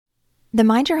The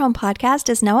Mind Your Home podcast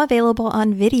is now available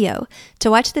on video.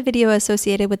 To watch the video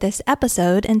associated with this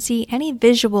episode and see any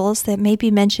visuals that may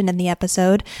be mentioned in the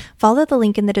episode, follow the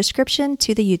link in the description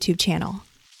to the YouTube channel.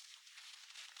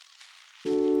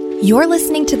 You're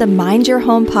listening to the Mind Your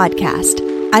Home podcast.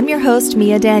 I'm your host,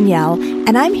 Mia Danielle,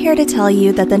 and I'm here to tell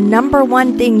you that the number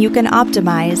one thing you can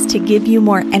optimize to give you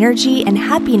more energy and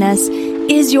happiness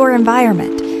is your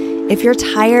environment. If you're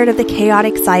tired of the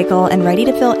chaotic cycle and ready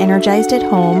to feel energized at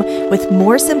home with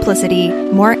more simplicity,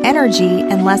 more energy,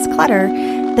 and less clutter,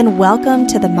 then welcome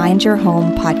to the Mind Your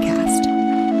Home podcast.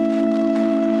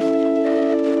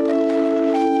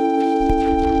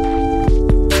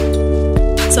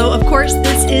 So, of course,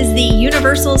 this is the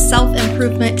universal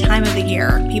self-improvement time of the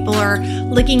year. People are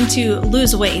looking to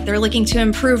lose weight. They're looking to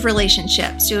improve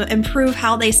relationships, to improve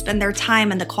how they spend their time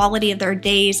and the quality of their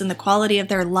days and the quality of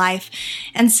their life.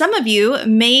 And some of you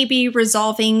may be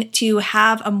resolving to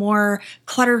have a more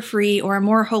clutter-free or a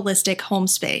more holistic home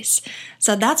space.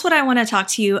 So that's what I want to talk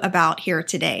to you about here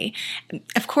today.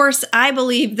 Of course, I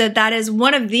believe that that is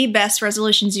one of the best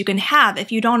resolutions you can have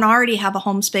if you don't already have a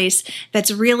home space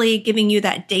that's really giving you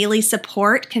that daily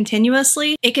support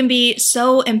continuously. It can be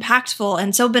so impactful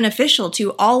and so beneficial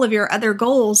to all of your other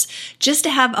goals just to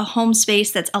have a home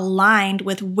space that's aligned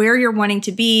with where you're wanting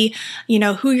to be,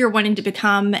 who you're wanting to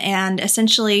become, and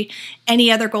essentially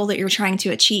any other goal that you're trying to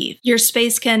achieve. Your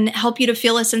space can help you to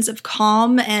feel a sense of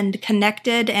calm and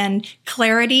connected and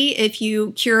clarity if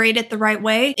you curate it the right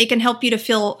way. It can help you to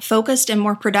feel focused and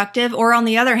more productive, or on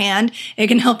the other hand, it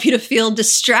can help you to feel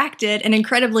distracted and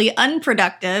incredibly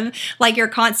unproductive, like you're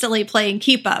constantly playing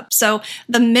keep up. So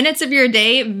the minutes of your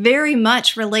day very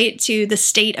much relate to the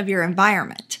state of your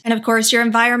environment. And of course, your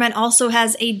environment also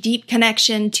has a deep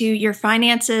connection to your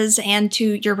finances and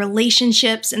to your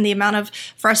relationships and the amount of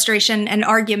frustration and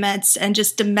arguments and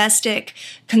just domestic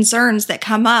concerns that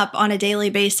come up on a daily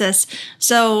basis.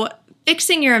 So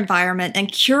fixing your environment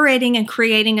and curating and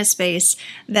creating a space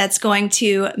that's going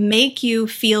to make you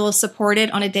feel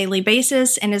supported on a daily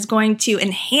basis and is going to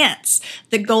enhance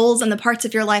the goals and the parts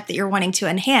of your life that you're wanting to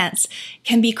enhance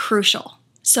can be crucial.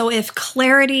 So if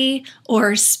clarity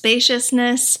or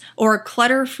spaciousness or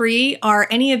clutter-free are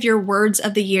any of your words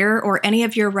of the year or any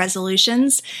of your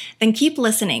resolutions, then keep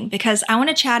listening, because I want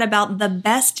to chat about the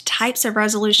best types of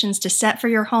resolutions to set for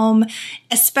your home,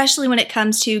 especially when it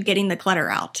comes to getting the clutter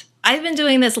out. I've been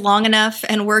doing this long enough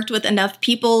and worked with enough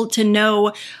people to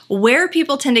know where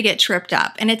people tend to get tripped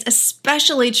up. And it's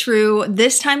especially true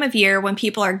this time of year when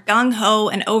people are gung-ho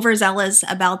and overzealous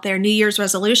about their New Year's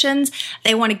resolutions.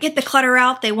 They want to get the clutter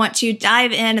out. They want to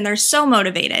dive in, and they're so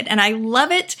motivated. And I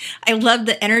love it. I love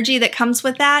the energy that comes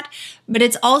with that. But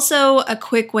it's also a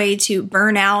quick way to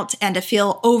burn out and to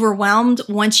feel overwhelmed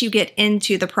once you get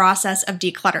into the process of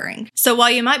decluttering. So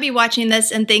while you might be watching this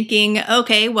and thinking,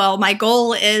 okay, well, my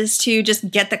goal is to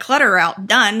just get the clutter out,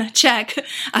 done, check,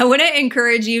 I want to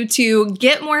encourage you to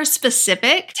get more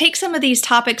specific. Take some of these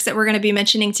topics that we're going to be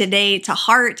mentioning today to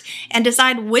heart and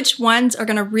decide which ones are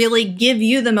going to really give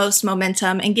you the most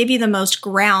momentum and give you the most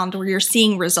ground where you're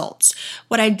seeing results.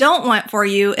 What I don't want for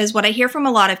you is what I hear from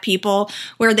a lot of people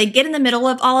where they get in the middle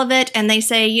of all of it and they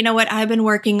say, you know what, I've been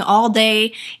working all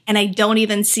day and I don't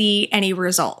even see any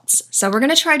results. So we're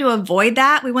going to try to avoid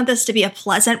that. We want this to be a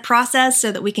pleasant process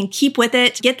so that we can keep with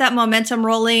it, get that momentum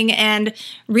rolling, and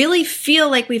really feel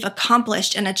like we've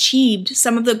accomplished and achieved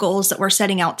some of the goals that we're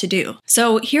setting out to do.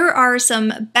 So here are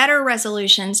some better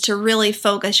resolutions to really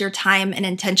focus your time and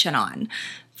intention on.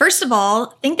 First of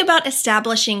all, think about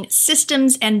establishing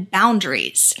systems and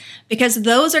boundaries, because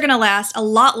those are going to last a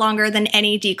lot longer than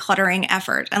any decluttering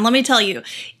effort. And let me tell you,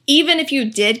 even if you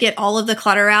did get all of the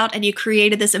clutter out and you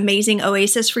created this amazing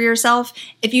oasis for yourself,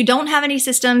 if you don't have any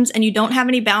systems and you don't have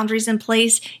any boundaries in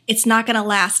place, it's not going to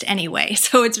last anyway.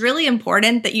 So it's really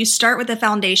important that you start with the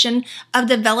foundation of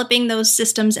developing those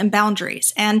systems and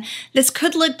boundaries. And this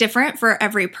could look different for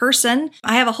every person.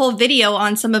 I have a whole video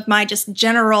on some of my just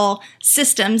general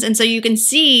systems. And so you can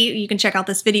check out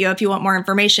this video if you want more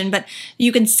information, but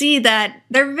you can see that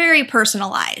they're very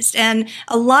personalized. And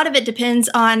a lot of it depends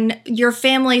on your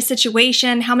family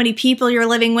situation, how many people you're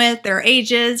living with, their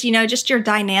ages, just your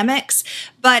dynamics.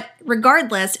 But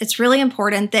regardless, it's really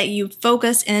important that you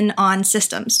focus in on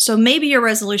systems. So maybe your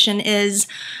resolution is,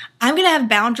 I'm going to have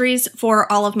boundaries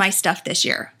for all of my stuff this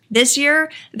year. This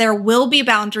year, there will be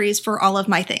boundaries for all of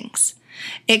my things.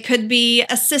 It could be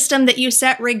a system that you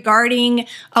set regarding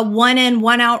a one in,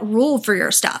 one out rule for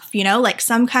your stuff, like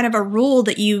some kind of a rule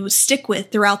that you stick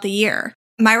with throughout the year.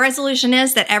 My resolution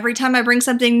is that every time I bring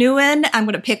something new in, I'm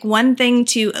going to pick one thing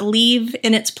to leave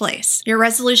in its place. Your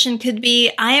resolution could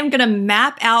be, I am going to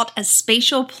map out a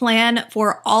spatial plan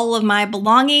for all of my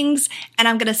belongings, and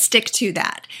I'm going to stick to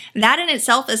that. That in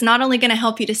itself is not only going to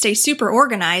help you to stay super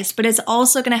organized, but it's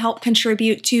also going to help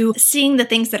contribute to seeing the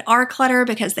things that are clutter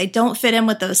because they don't fit in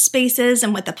with those spaces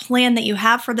and with the plan that you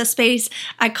have for the space.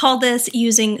 I call this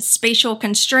using spatial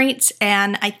constraints,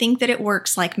 and I think that it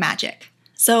works like magic.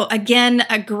 So again,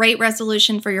 a great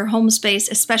resolution for your home space,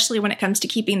 especially when it comes to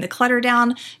keeping the clutter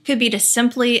down, could be to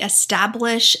simply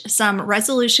establish some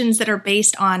resolutions that are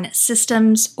based on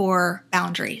systems or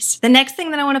boundaries. The next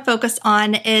thing that I want to focus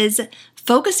on is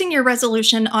focusing your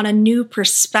resolution on a new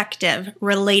perspective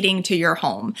relating to your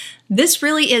home. This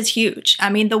really is huge. I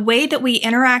mean, the way that we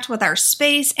interact with our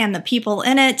space and the people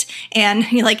in it, and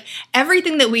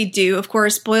everything that we do, of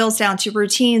course, boils down to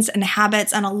routines and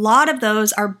habits, and a lot of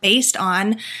those are based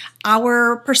on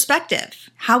our perspective,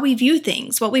 how we view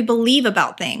things, what we believe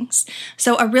about things.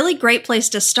 So a really great place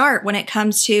to start when it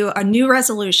comes to a new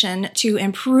resolution to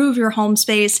improve your home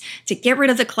space, to get rid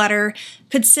of the clutter,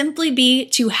 could simply be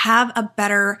to have a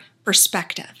better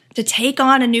perspective, to take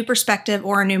on a new perspective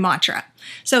or a new mantra.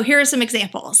 So here are some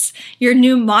examples. Your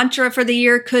new mantra for the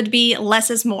year could be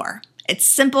less is more. It's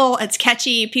simple, it's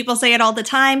catchy, people say it all the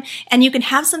time, and you can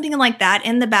have something like that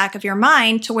in the back of your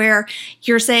mind to where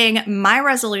you're saying, my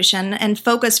resolution and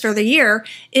focus for the year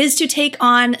is to take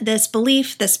on this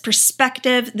belief, this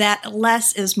perspective that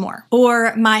less is more.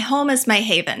 Or my home is my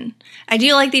haven. I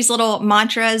do like these little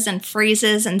mantras and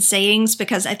phrases and sayings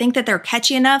because I think that they're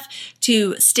catchy enough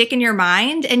to stick in your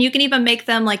mind, and you can even make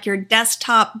them like your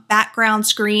desktop background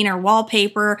screen or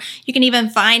wallpaper. You can even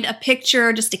find a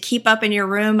picture just to keep up in your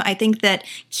room. I think that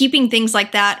keeping things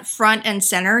like that front and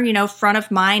center, front of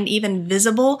mind, even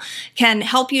visible, can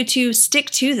help you to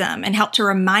stick to them and help to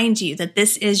remind you that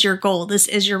this is your goal, this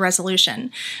is your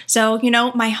resolution. So,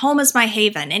 my home is my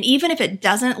haven. And even if it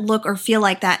doesn't look or feel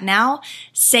like that now,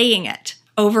 saying it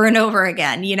over and over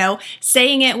again,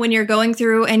 saying it when you're going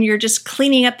through and you're just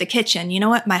cleaning up the kitchen. You know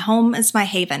what? My home is my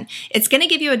haven. It's going to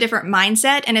give you a different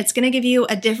mindset, and it's going to give you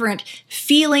a different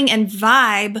feeling and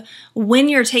vibe when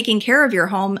you're taking care of your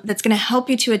home that's going to help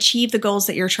you to achieve the goals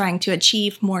that you're trying to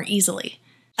achieve more easily.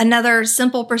 Another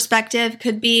simple perspective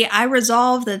could be, I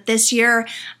resolve that this year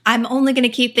I'm only going to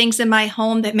keep things in my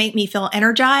home that make me feel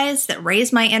energized, that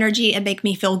raise my energy and make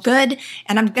me feel good,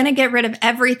 and I'm going to get rid of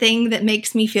everything that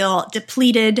makes me feel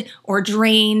depleted or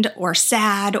drained or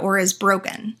sad or is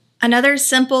broken. Another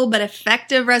simple but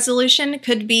effective resolution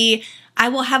could be, I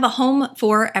will have a home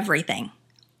for everything.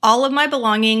 All of my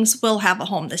belongings will have a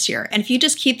home this year. And if you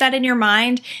just keep that in your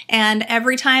mind, and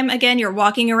every time, again, you're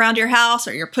walking around your house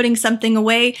or you're putting something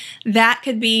away, that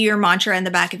could be your mantra in the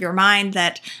back of your mind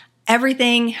that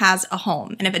everything has a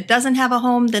home. And if it doesn't have a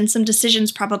home, then some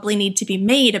decisions probably need to be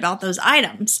made about those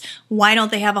items. Why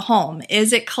don't they have a home?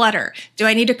 Is it clutter? Do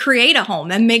I need to create a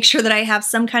home and make sure that I have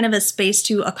some kind of a space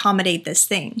to accommodate this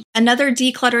thing? Another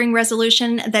decluttering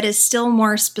resolution that is still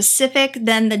more specific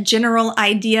than the general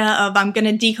idea of I'm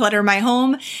going to declutter my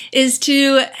home is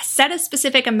to set a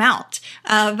specific amount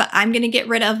of I'm going to get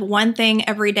rid of one thing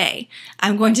every day.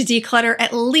 I'm going to declutter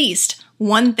at least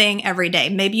one thing every day.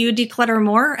 Maybe you declutter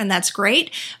more, and that's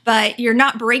great, but you're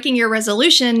not breaking your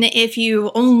resolution if you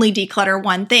only declutter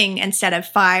one thing instead of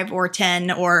 5 or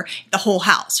 10 or the whole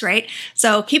house, right?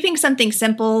 So keeping something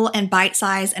simple and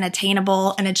bite-sized and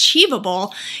attainable and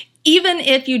achievable, even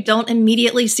if you don't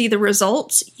immediately see the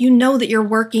results, you know that you're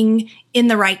working in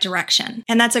the right direction.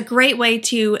 And that's a great way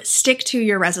to stick to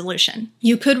your resolution.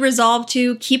 You could resolve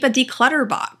to keep a declutter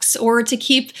box or to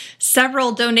keep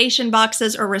several donation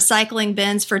boxes or recycling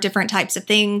bins for different types of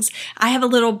things. I have a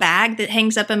little bag that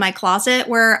hangs up in my closet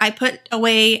where I put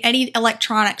away any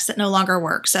electronics that no longer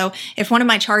work. So if one of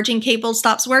my charging cables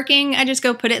stops working, I just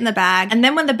go put it in the bag. And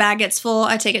then when the bag gets full,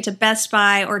 I take it to Best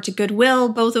Buy or to Goodwill,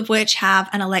 both of which have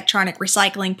an electronic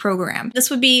recycling program. This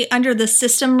would be under the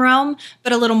system realm,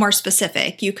 but a little more specific.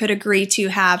 You could agree to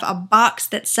have a box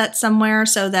that's set somewhere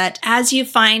so that as you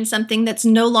find something that's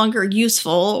no longer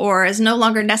useful or is no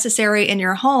longer necessary in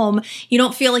your home, you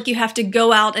don't feel like you have to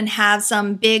go out and have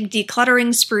some big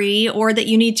decluttering spree or that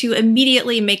you need to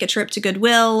immediately make a trip to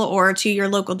Goodwill or to your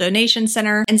local donation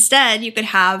center. Instead, you could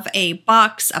have a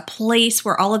box, a place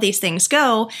where all of these things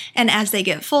go, and as they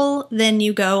get full, then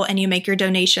you go and you make your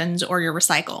donations or your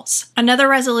recycles. Another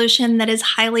resolution that is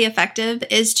highly effective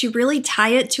is to really tie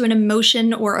it to an emotion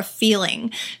or a feeling.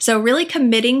 So really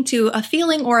committing to a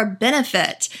feeling or a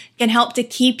benefit can help to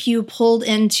keep you pulled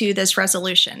into this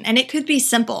resolution. And it could be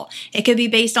simple. It could be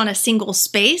based on a single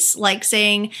space, like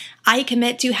saying, I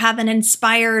commit to have an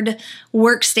inspired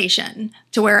workstation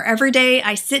to where every day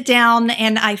I sit down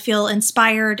and I feel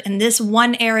inspired, and this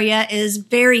one area is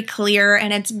very clear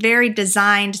and it's very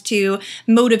designed to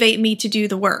motivate me to do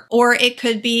the work. Or it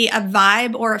could be a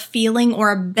vibe or a feeling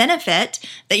or a benefit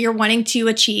that you're wanting to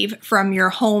achieve from your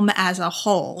home as a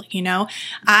whole.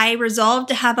 I resolve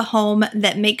to have a home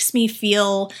that makes me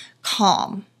feel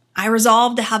calm. I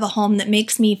resolve to have a home that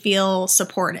makes me feel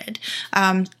supported.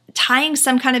 Tying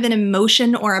some kind of an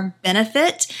emotion or a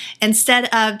benefit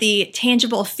instead of the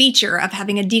tangible feature of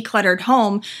having a decluttered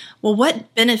home. Well,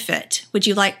 what benefit would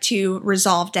you like to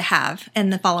resolve to have in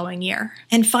the following year?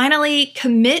 And finally,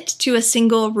 commit to a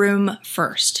single room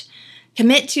first.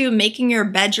 Commit to making your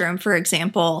bedroom, for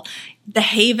example, the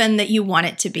haven that you want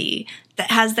it to be, that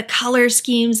has the color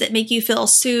schemes that make you feel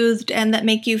soothed and that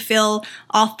make you feel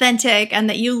authentic and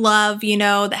that you love,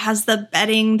 that has the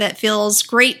bedding that feels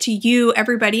great to you.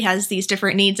 Everybody has these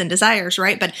different needs and desires,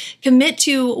 right? But commit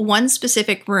to one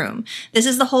specific room. This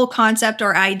is the whole concept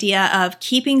or idea of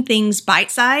keeping things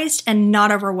bite-sized and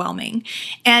not overwhelming.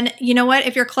 And you know what?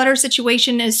 If your clutter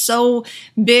situation is so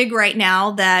big right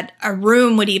now that a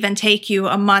room would even take you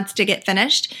a month to get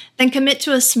finished, then commit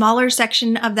to a smaller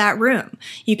section of that room.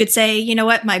 You could say, you know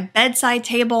what, my bedside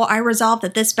table, I resolve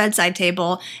that this bedside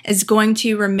table is going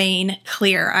to remain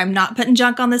clear. I'm not putting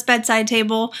junk on this bedside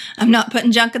table. I'm not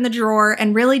putting junk in the drawer,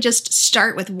 and really just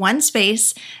start with one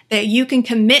space that you can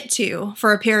commit to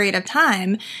for a period of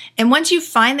time. And once you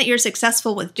find that you're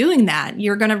successful with doing that,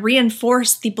 you're going to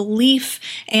reinforce the belief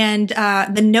and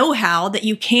the know-how that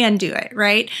you can do it,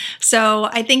 right? So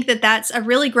I think that that's a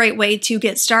really great way to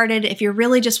get started if you're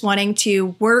really just wanting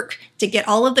to work to get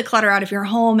all of the clutter out of your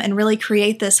home and really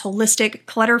create this holistic,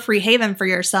 clutter-free haven for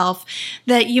yourself,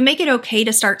 that you make it okay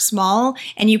to start small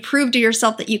and you prove to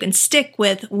yourself that you can stick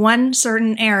with one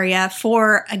certain area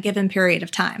for a given period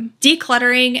of time.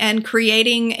 Decluttering and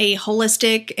creating a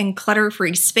holistic and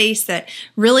clutter-free space that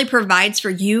really provides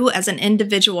for you as an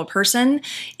individual person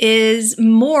is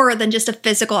more than just a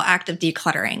physical act of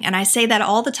decluttering. And I say that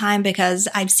all the time because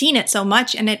I've seen it so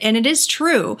much, and it is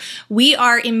true. We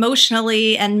are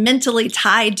emotionally and mentally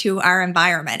tied to our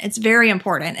environment. It's very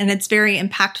important and it's very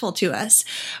impactful to us.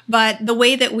 But the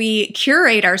way that we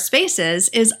curate our spaces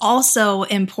is also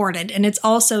important, and it's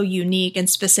also unique and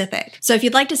specific. So if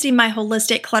you'd like to see my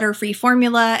holistic clutter-free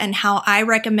formula and how I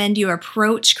recommend you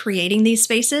approach creating these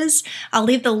spaces, I'll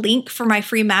leave the link for my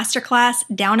free masterclass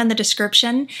down in the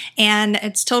description, and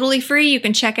it's totally free. You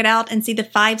can check it out and see the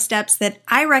 5 steps that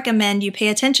I recommend you pay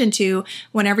attention to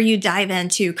whenever you dive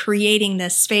into creating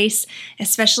this space,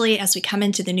 especially as we come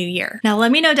into the new year. Now,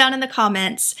 let me know down in the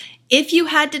comments if you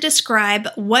had to describe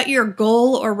what your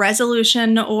goal or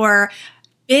resolution or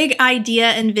big idea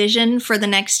and vision for the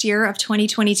next year of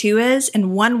 2022 is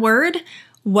in one word,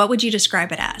 what would you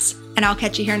describe it as? And I'll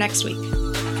catch you here next week.